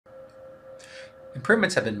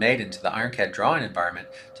Improvements have been made into the IronCAD drawing environment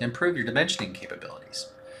to improve your dimensioning capabilities.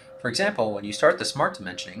 For example, when you start the Smart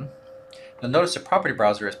Dimensioning, you'll notice the property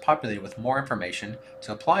browser is populated with more information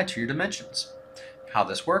to apply to your dimensions. How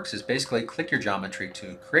this works is basically click your geometry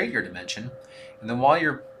to create your dimension, and then while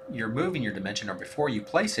you're moving your dimension or before you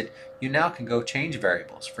place it, you now can go change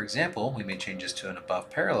variables. For example, we made changes to an above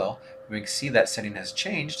parallel, and we can see that setting has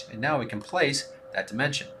changed, and now we can place that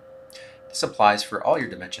dimension. This applies for all your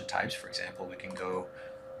dimension types. For example, we can go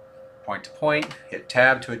point to point, hit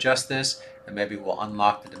tab to adjust this, and maybe we'll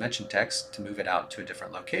unlock the dimension text to move it out to a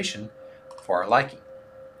different location for our liking.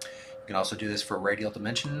 You can also do this for radial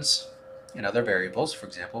dimensions and other variables. For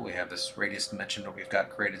example, we have this radius dimension that we've got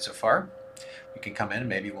created so far. We can come in and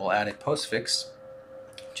maybe we'll add a postfix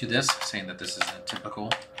to this, saying that this is a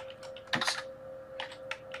typical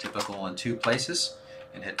in 2 places,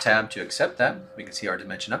 and hit tab to accept that. We can see our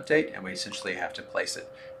dimension update, and we essentially have to place it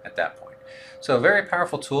at that point. So a very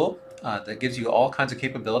powerful tool that gives you all kinds of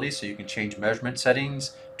capabilities, so you can change measurement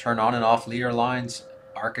settings, turn on and off leader lines,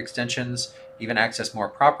 arc extensions, even access more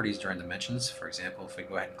properties during dimensions. For example, if we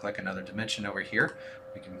go ahead and click another dimension over here,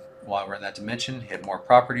 we can, while we're in that dimension, hit more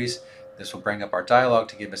properties. This will bring up our dialog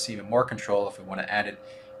to give us even more control if we want to add it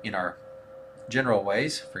in our general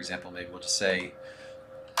ways. For example, maybe we'll just say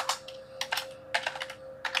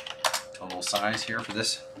total size here for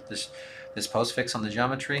this postfix on the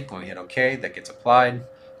geometry. When we hit OK, that gets applied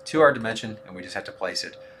to our dimension, and we just have to place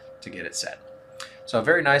it to get it set. So a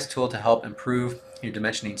very nice tool to help improve your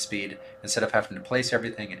dimensioning speed instead of having to place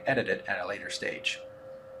everything and edit it at a later stage.